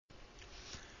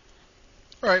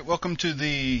Alright, welcome to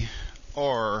the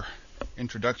R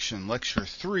Introduction, Lecture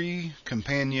 3,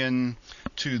 companion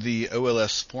to the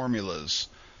OLS Formulas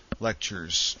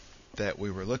lectures that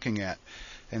we were looking at.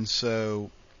 And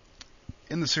so,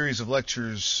 in the series of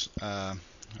lectures,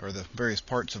 or the various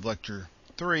parts of Lecture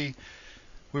 3,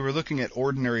 we were looking at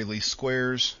ordinary least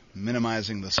squares,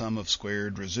 minimizing the sum of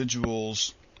squared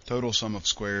residuals, total sum of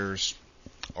squares,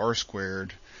 R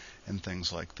squared, and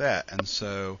things like that. And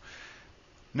so,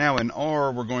 now in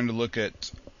R, we're going to look at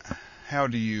how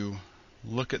do you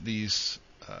look at these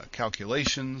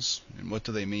calculations and what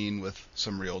do they mean with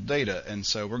some real data. And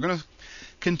so we're going to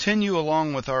continue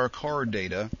along with our car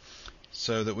data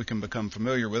so that we can become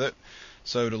familiar with it.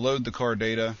 So to load the car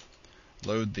data,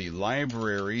 load the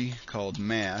library called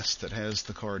mass that has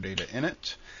the car data in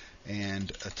it, and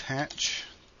attach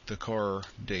the car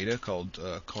data called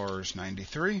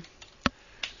cars93,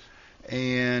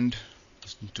 and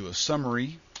do a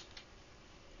summary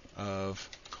of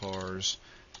cars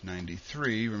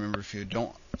 93. Remember, if you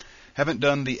haven't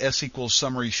done the S equals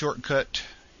summary shortcut,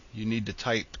 you need to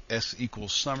type S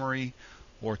equals summary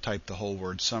or type the whole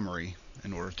word summary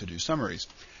in order to do summaries.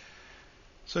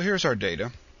 So here's our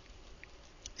data,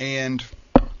 and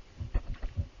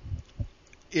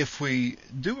if we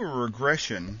do a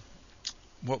regression,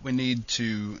 what we need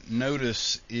to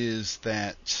notice is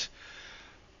that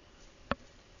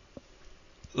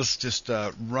let's just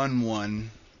run one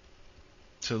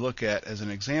to look at as an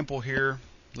example here.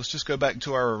 Let's just go back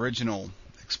to our original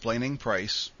explaining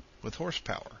price with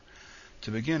horsepower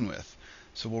to begin with.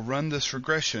 So we'll run this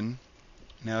regression.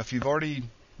 Now, if you've already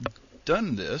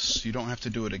done this, you don't have to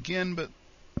do it again, but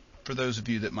for those of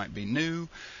you that might be new,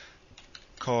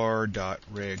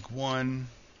 car.reg1,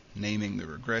 naming the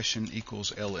regression,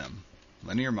 equals LM,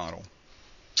 linear model,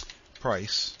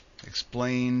 price,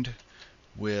 explained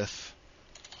with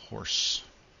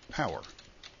horsepower.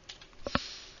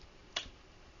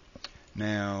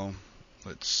 Now,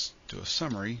 let's do a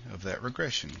summary of that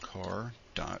regression,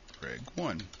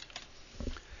 car.reg1.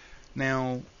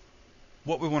 Now,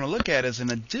 what we want to look at is,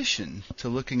 in addition to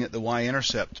looking at the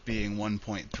y-intercept being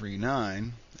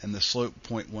 1.39 and the slope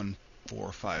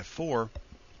 0.1454,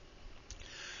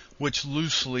 which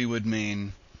loosely would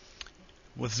mean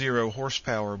with 0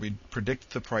 horsepower, we'd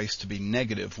predict the price to be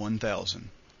negative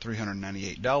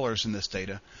 $1,398 in this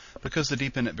data because the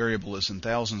dependent variable is in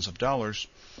thousands of dollars.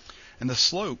 And the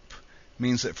slope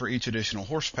means that for each additional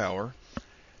horsepower,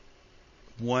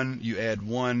 you add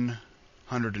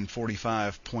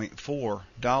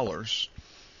 $145.4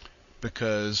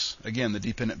 because, again, the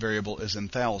dependent variable is in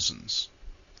thousands.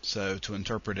 So to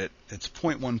interpret it, it's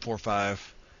 $0.145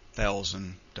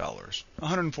 thousand,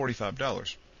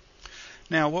 $145.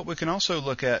 Now, what we can also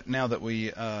look at now that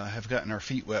we have gotten our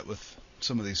feet wet with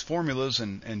some of these formulas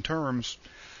and terms,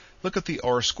 look at the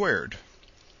R squared.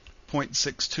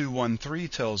 0.6213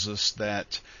 tells us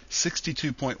that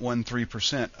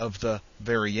 62.13% of the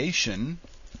variation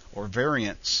or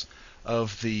variance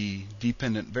of the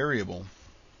dependent variable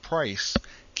price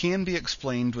can be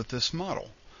explained with this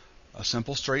model. A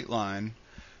simple straight line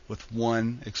with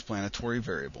one explanatory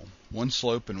variable, one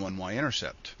slope and one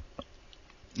y-intercept.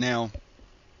 Now,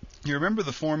 you remember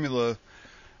the formula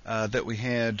that we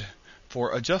had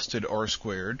for adjusted R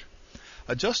squared.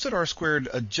 Adjusted R squared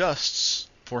adjusts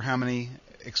for how many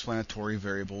explanatory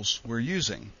variables we're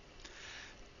using.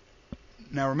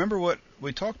 Now remember what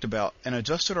we talked about. An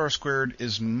adjusted R squared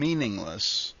is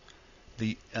meaningless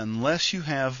unless you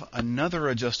have another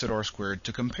adjusted R squared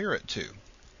to compare it to.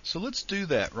 So let's do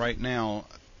that right now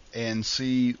and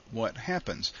see what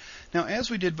happens. Now, as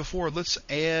we did before, let's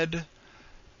add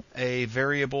a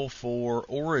variable for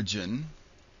origin.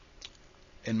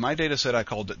 In my data set, I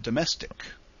called it domestic,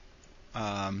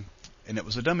 and it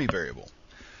was a dummy variable.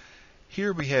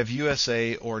 Here we have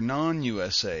USA or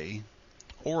non-USA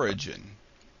origin.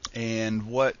 And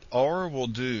what R will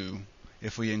do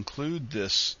if we include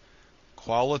this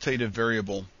qualitative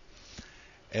variable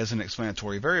as an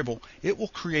explanatory variable, it will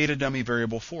create a dummy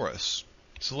variable for us.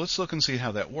 So let's look and see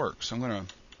how that works. I'm going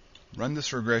to run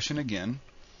this regression again.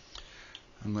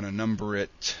 I'm going to number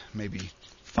it maybe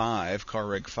 5,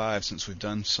 carreg 5, since we've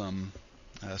done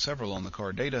several on the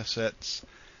car data sets.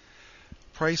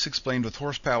 Price explained with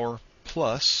horsepower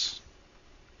plus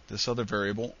this other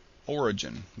variable,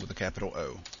 origin, with a capital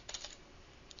O.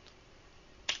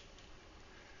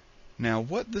 Now,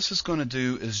 what this is going to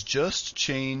do is just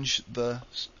change the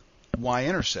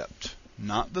y-intercept,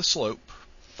 not the slope.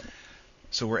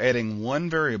 So we're adding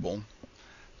one variable,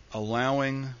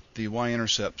 allowing the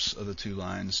y-intercepts of the two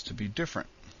lines to be different.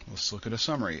 Let's look at a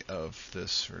summary of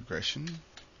this regression.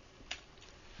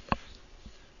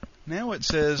 Now it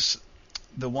says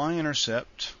the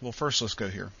y-intercept, well, first let's go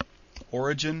here.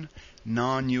 Origin,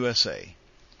 non-USA.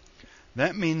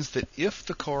 That means that if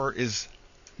the car is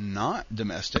not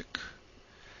domestic,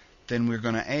 then we're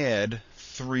going to add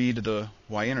 3 to the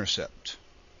y-intercept.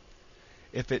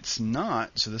 If it's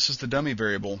not, so this is the dummy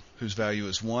variable whose value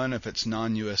is 1 if it's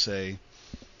non-USA,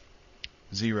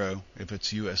 0 if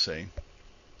it's USA.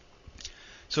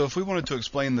 So if we wanted to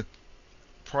explain the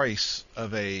price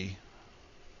of a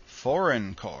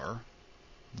foreign car,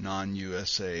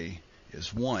 non-USA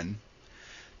is 1,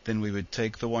 then we would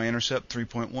take the y-intercept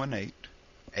 3.18,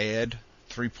 add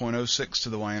 3.06 to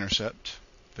the y-intercept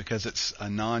because it's a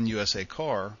non-USA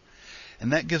car,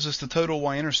 and that gives us the total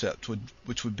y-intercept,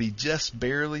 which would be just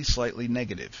barely slightly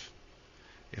negative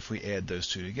if we add those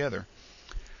two together.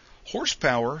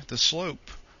 Horsepower, the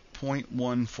slope,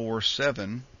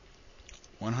 0.147,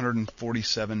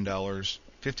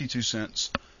 $147.52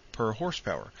 per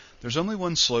horsepower. There's only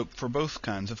one slope for both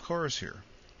kinds of cars here.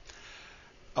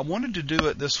 I wanted to do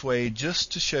it this way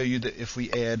just to show you that if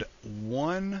we add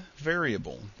one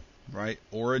variable, right,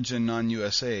 origin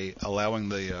non-USA, allowing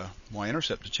the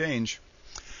y-intercept to change,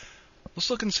 let's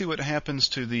look and see what happens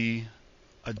to the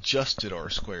adjusted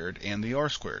r-squared and the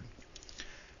r-squared.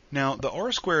 Now, the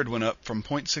r-squared went up from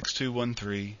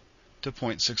 0.6213 to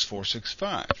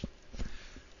 0.6465.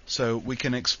 So we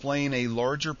can explain a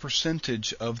larger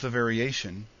percentage of the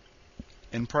variation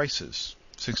in prices,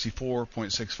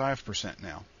 64.65%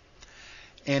 now.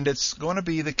 And it's going to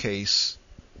be the case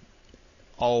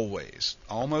always,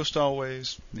 almost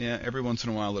always, every once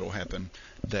in a while it'll happen,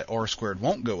 that r-squared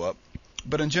won't go up.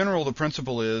 But in general, the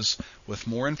principle is, with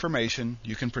more information,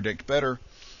 you can predict better,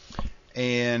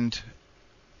 and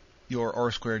your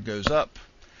r-squared goes up.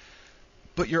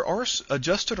 But your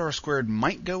adjusted r-squared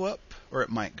might go up, or it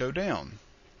might go down.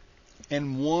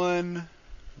 And one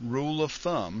rule of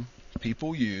thumb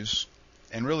people use,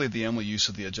 and really the only use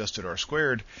of the adjusted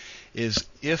r-squared, is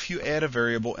if you add a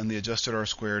variable and the adjusted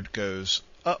r-squared goes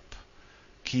up,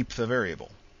 keep the variable.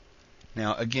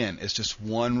 Now again, it's just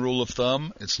one rule of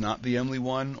thumb. It's not the only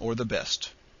one or the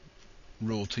best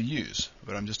rule to use,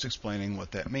 but I'm just explaining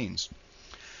what that means.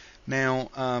 Now,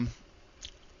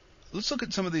 let's look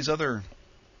at some of these other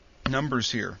numbers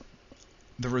here.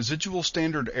 The residual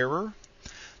standard error,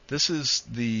 this is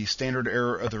the standard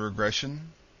error of the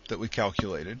regression that we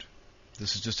calculated.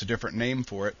 This is just a different name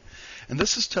for it. And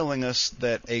this is telling us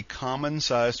that a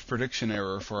common-sized prediction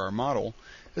error for our model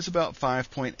is about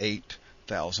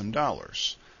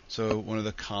 $5,800. So one of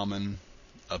the common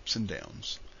ups and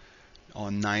downs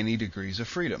on 90 degrees of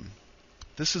freedom.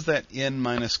 This is that n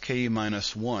minus k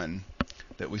minus 1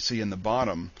 that we see in the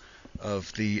bottom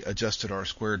of the adjusted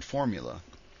r-squared formula.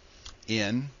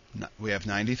 N, we have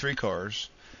 93 cars,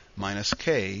 minus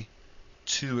k,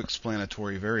 2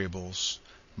 explanatory variables,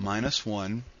 minus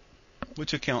 1,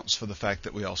 which accounts for the fact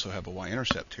that we also have a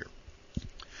y-intercept here.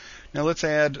 Now let's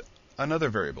add another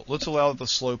variable. Let's allow the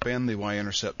slope and the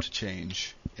y-intercept to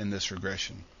change in this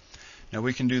regression. Now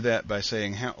we can do that by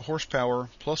saying horsepower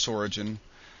plus origin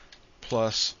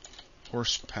plus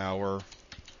horsepower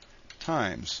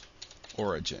times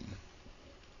origin.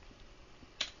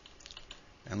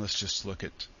 And let's just look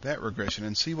at that regression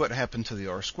and see what happened to the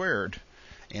r-squared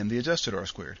and the adjusted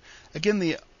r-squared. Again,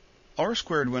 the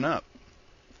r-squared went up,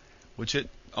 which it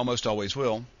almost always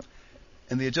will,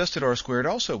 and the adjusted r-squared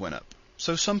also went up.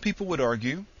 So some people would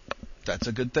argue that's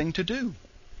a good thing to do.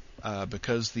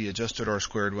 Because the adjusted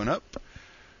r-squared went up,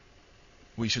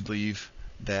 we should leave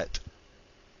that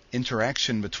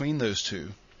interaction between those two,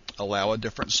 allow a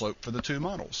different slope for the two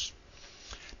models.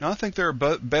 Now, I think there are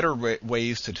better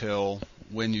ways to tell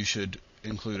when you should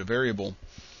include a variable.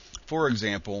 For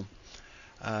example,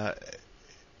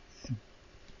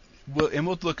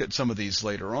 we'll look at some of these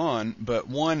later on, but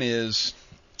one is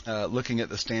looking at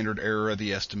the standard error of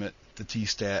the estimate, the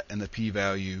t-stat, and the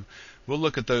p-value. We'll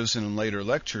look at those in later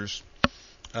lectures.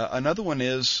 Another one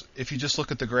is if you just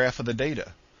look at the graph of the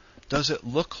data. Does it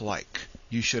look like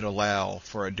you should allow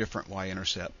for a different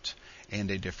y-intercept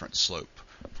and a different slope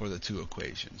for the two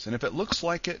equations? And if it looks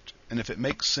like it, and if it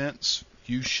makes sense,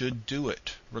 you should do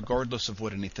it, regardless of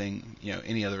what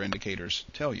any other indicators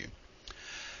tell you.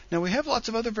 Now we have lots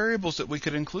of other variables that we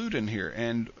could include in here,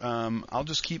 and I'll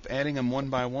just keep adding them one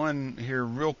by one here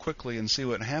real quickly and see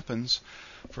what happens.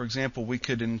 For example, we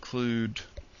could include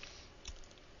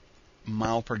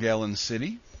mile per gallon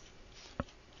city.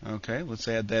 Okay, let's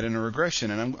add that in a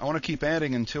regression, and I want to keep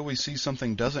adding until we see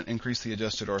something doesn't increase the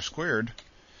adjusted r-squared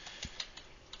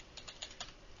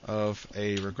of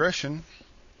a regression.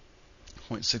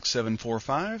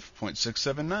 0.6745,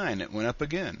 0.679. It went up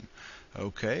again.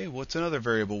 Okay, what's another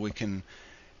variable we can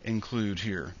include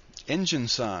here? Engine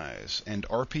size and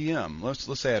RPM.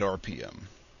 Let's add RPM.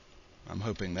 I'm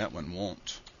hoping that one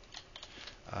won't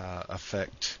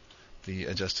affect the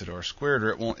adjusted R squared, or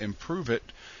it won't improve it,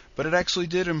 but it actually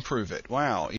did improve it. Wow.